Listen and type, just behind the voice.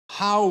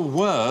How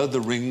were the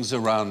rings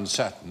around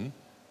Saturn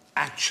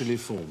actually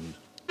formed?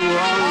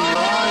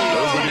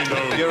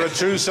 You're a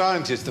true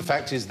scientist. The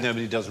fact is,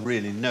 nobody does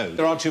really know.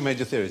 There are two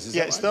major theories, is that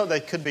right? It's thought there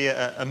could be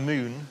a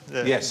moon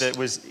that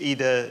was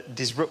either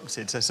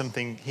disrupted, so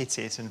something hit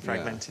it and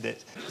fragmented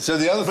it. So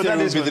the other theory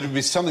would be that it would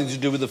be something to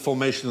do with the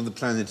formation of the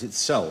planet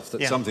itself,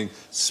 that something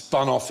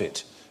spun off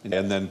it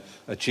and then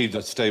achieved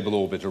a stable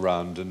orbit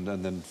around and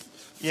then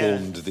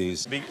formed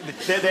these.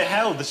 They're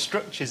held, the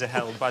structures are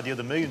held by the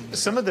other moons.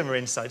 Some of them are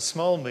inside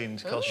small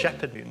moons called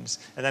shepherd moons,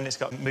 and then it's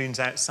got moons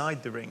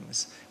outside the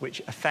rings,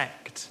 which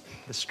affect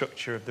the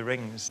structure of the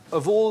rings.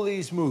 Of all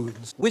these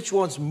moons, which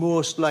one's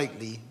most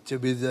likely to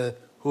be the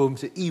home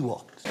to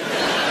Ewoks?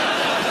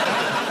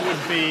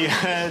 Would be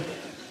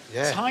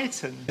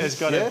Titan. It's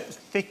got a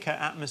thicker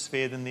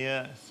atmosphere than the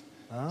Earth,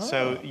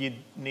 so you'd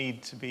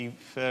need to be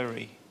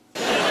furry.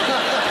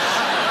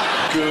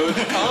 Good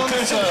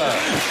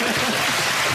answer.